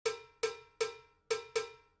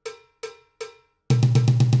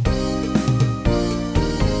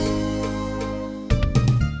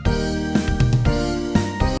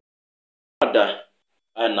ada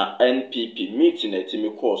na NPP meeting etimi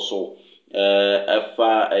call so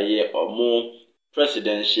efa omo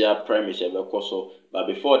presidential premise ebe so, but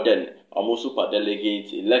before then omo super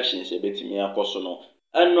delegate elections ebetimi akoso no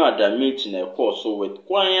eno ada meeting call so with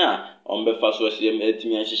kwan a ombefa so asem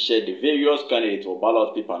etimi ahihye the various candidates or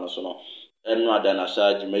ballot paper no so no eno ada na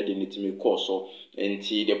charge made nitimi call so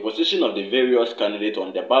enti the position of the various candidates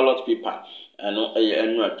on the ballot paper eno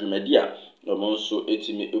eno adwumadi a omo so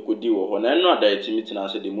etimi ekodi wo ho na eno ada etimi tina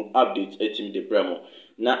se de mu update etimi de bremo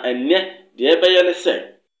na enne de ebeye ne say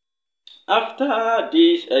after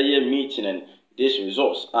this meeting and this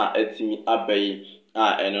results etimi abayi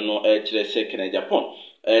eno no kire se kene Japan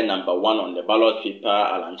number 1 on the ballot paper,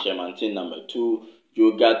 Alan Chairman number 2,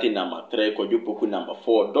 Yogati number 3, Kojupoku number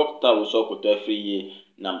 4, Dr. Usokoto Free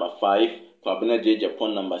number 5, Kwabena J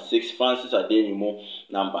Japan number 6, Francis Adenimo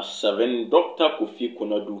number 7, Dr. Kofi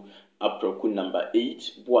Konodu Aproku number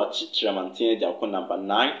 8, Boachi Chairman Japan number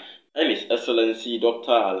 9, and His Excellency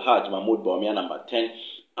Dr. Alhaj Mahmoud Bawumia number 10.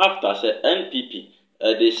 After say NPP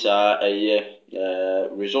this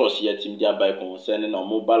results here team thereby concerning on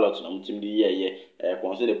mobile ballot and team the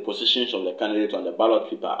concerning the positions of the candidate on the ballot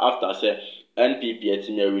paper after say NPP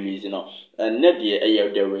team release and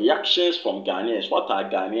the reactions from Ghanaians. What are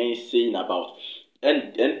Ghanaians saying about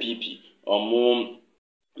NPP or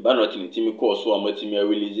ballot in team course so team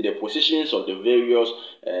release the positions of the various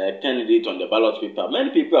candidates on the ballot paper.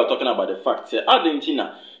 Many people are talking about the fact say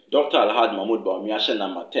Argentina Dr. Alhad Mahmoud Bawumia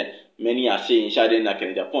number 10. Many are saying Shade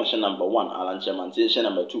Nakene Japan number 1, Alan Chairman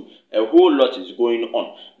number 2. A whole lot is going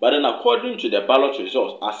on. But then according to the ballot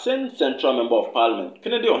results, a central member of parliament,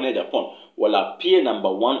 Kennedy Ohne Japan, will appear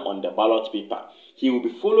number 1 on the ballot paper. He will be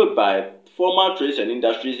followed by former Trade and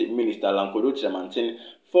Industries Minister Lankodo Tremantin,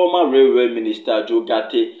 former Railway Minister Joe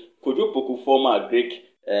Gate, Kojopoku former Greek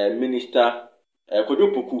Minister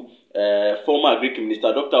Kojopoku former Greek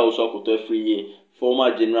Minister Dr. Usokoto Free,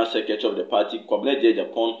 former General Secretary of the party, Kwabena J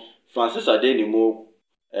Japan, Francis Adenimo,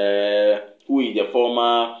 who is the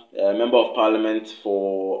former member of parliament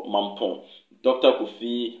for Mampong, Dr.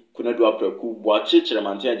 Kofi Konodu Apreku, Boachi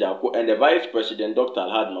Chiramantia Jako, and the Vice President, Dr.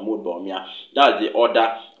 Alhad Mahmoud Bawumia. That's the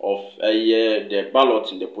order of the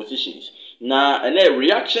ballot in the positions. Now, and then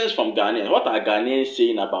reactions from Ghanaians. What are Ghanaians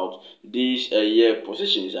saying about these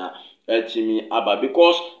positions?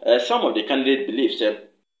 Because some of the candidates believe,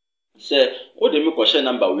 say, what the question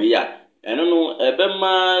number we are. And no,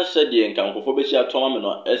 Ebema said the Encampofo Besia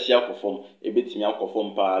Tomano Esia perform a bit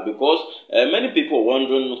perform pa because many people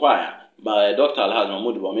wondering why by Dr. Alhaj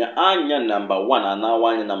Mahmoud Bawumia anya number 1 and now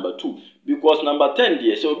one number 2 because number 10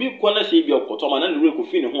 there so be kwana say be okotoma and real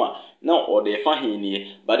kofi ne ho now or the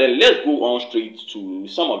fahini but then let's go on straight to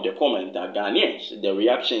some of the comments that Ghanaians the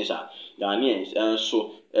reactions are Ghanaians and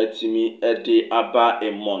so etimi ede aba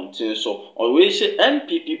a mountain so always say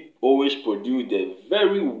NPP always produce the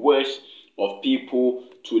very worst of people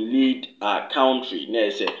to lead our country. Na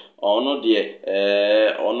say ono de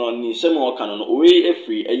ono ni semo kan no we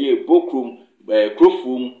efri eye bokrum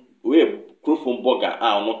krofum we krofum boga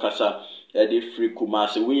ono kasa de free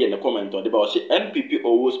kumase we in the comment on the about say NPP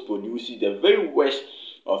always produces the very worst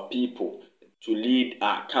of people to lead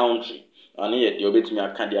our country. And here the obetimi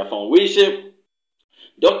akadia fan we say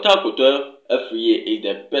Dr. Koto Afriye is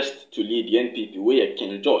the best to lead the NPP we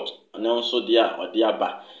King George and also there or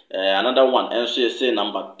there another one and so say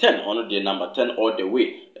number 10 on the number 10 all the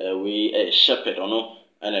way we shepherd on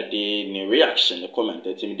and the reaction the comment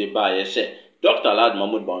that him the buy say Dr. Alhaj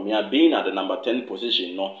Mahmoud Bawumia being at the number 10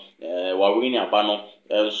 position no wawini abano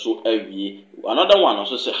so another one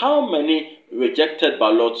also say how many rejected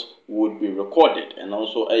ballots would be recorded and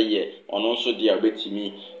also a year on also the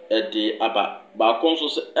abetimi the aba back also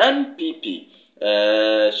say NPP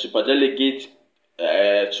super delegate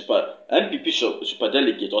NPP super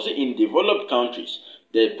delegate also in developed countries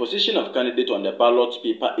the position of candidate on the ballot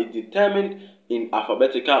paper is determined in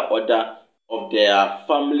alphabetical order of their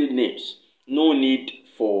family names. No need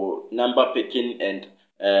for number picking and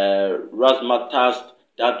razzmatazz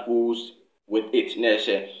that goes with it.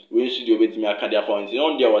 We should do with me a candidaate for instance.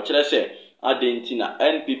 On there, what I say, Argentina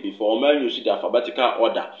NPP for men, you see the alphabetical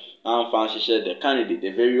order and fancy the candidate, the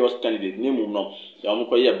various candidate name no.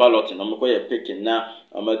 The ballot and I'm picking now.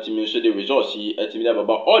 I'm at the results. He about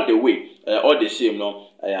all the way, all the same no.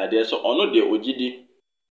 There so on the OGD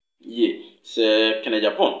ye say Canada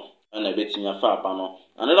Japan and I bet me far panel.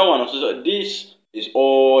 Another one also this is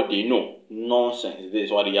all they know. Nonsense. This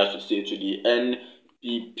is what he has to say to the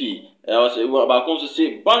NPP. I was about to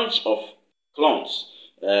say bunch of clowns,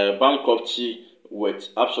 bankruptcy with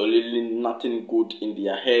absolutely nothing good in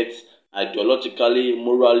their heads, ideologically,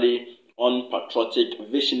 morally, unpatriotic,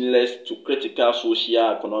 visionless to critical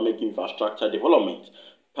social economic infrastructure development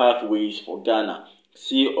pathways for Ghana.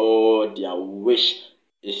 See all their wish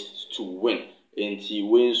is to win. Enti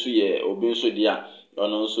win so ye obi so dia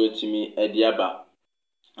ono so etimi ediaba.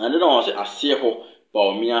 Another one say Asieho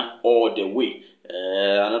Bawumia all the way.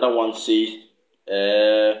 Another one says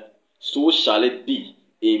so shall it be.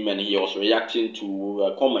 Amen. He was reacting to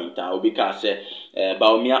a comment because said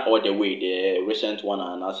Bawumia all the way, the recent one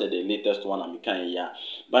and I said the latest one I'm kind yeah.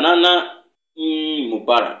 Banana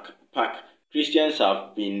Mubarak Park. Christians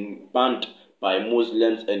have been banned by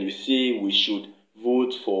Muslims and you say we should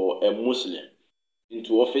vote for a Muslim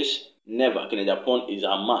into office. Never. Japan is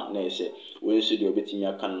a man.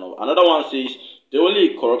 Another one says the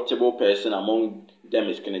only corruptible person among them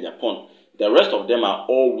is Japan. The rest of them are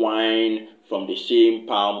all wine from the same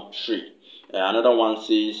palm tree. Another one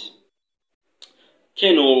says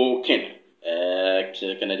Ken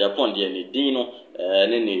Japan the Dino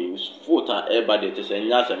nene voter everybody to say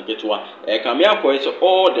nyasa nketwa kamia ko so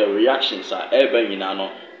all the reactions are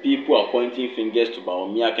people are pointing fingers to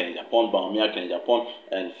Bawumia Japan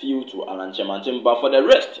and few to Alanchemantin, but for the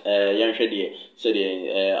rest said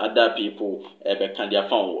the other people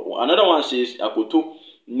another one says Akoto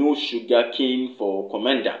no sugar cane for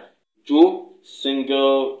commander Joe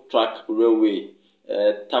single track railway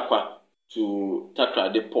Takwa to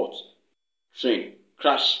Takra depot train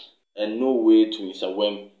crash and no way to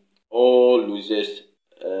Isawem. All losers.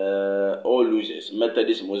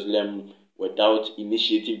 Methodist Muslim without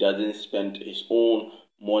initiative doesn't spend his own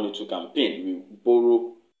money to campaign. We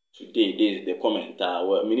borrow today. This is the comment.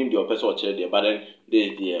 Meaning the person or there, but then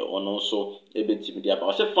this is the on also a bit media. But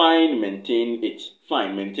I say fine, maintain it.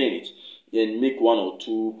 Fine, maintain it. Then make 1 or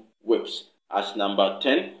 2 whips. As number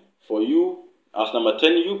 10 for you. As number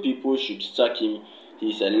 10, you people should sack him.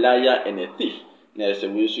 He's a liar and a thief. There's a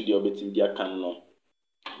way to the obit media canon.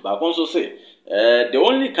 But I also say the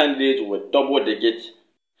only candidate with double delegate,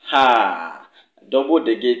 double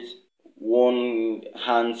delegate won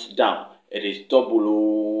hands down. It is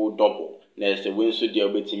double. There's a way to the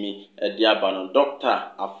obit me Diabano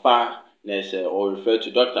Dr. Afar. There's or refer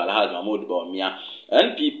to Dr. Alhaj Mahmoud Bawumia.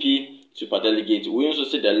 NPP super delegate. We also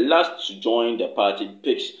say the last to join the party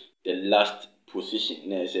picks the last position.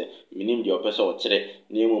 Meaning the person or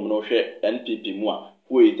name NPP more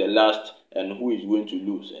who is the last and who is going to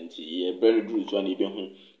lose. And he very do is one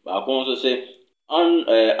even. But I can also say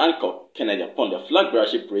Anchor Kennedy upon the flag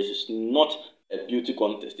bearership race is not a beauty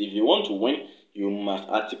contest. If you want to win, you must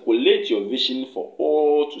articulate your vision for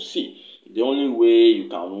all to see. The only way you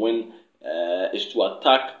can win is to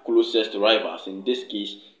attack closest rivals. In this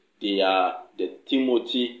case, they are the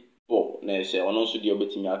Timothy Ball.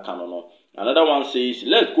 Another one says,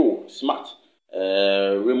 let's go smart.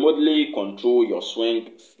 Remotely control your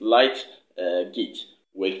swing light gate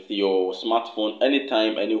with your smartphone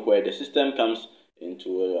anytime, anywhere. The system comes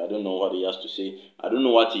into, I don't know what he has to say. I don't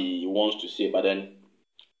know what he wants to say, but then,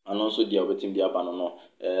 and also they are waiting their banana.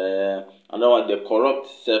 Another one, the corrupt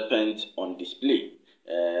serpent on display.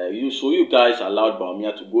 You guys allowed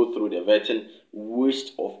Bawumia to go through the vetting,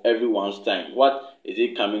 waste of everyone's time. What is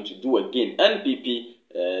he coming to do again? NPP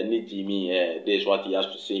this is what he has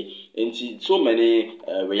to say. And so many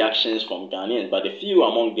reactions from Ghanaians, but a few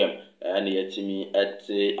among them and at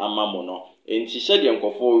Amamono. And she said,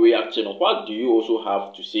 for reaction, what do you also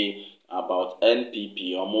have to say about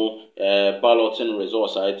NPP or more balloting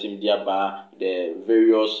results item thereby the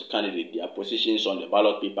various candidates, their positions on the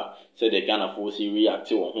ballot paper? Said they can afford to react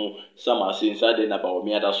to who some are saying that about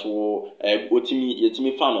me that's what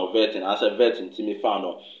yetimi fan of vet and as a vet and Timmy fan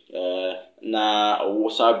of na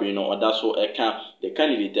Wasabri no or that's what the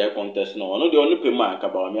candidate contest no the only payment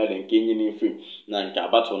about me than Kenyan free na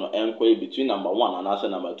battle no enquire between number 1 and answer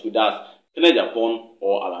number 2 that's Japan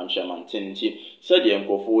or Alancheman Tinti said the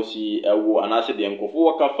Enkofo si and I said the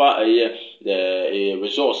Enkofo Wakafa the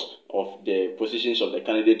results of the positions of the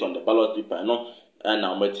candidate on the ballot paper no and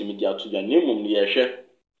now media to the name the share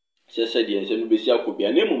said the NPP could be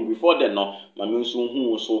a name before then no Mamun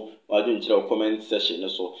who so I didn't tell comment session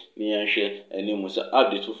so near share and name was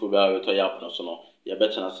update to Fuba to Yapno so no ya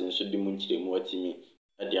better since the moon to the more at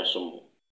the Asomo.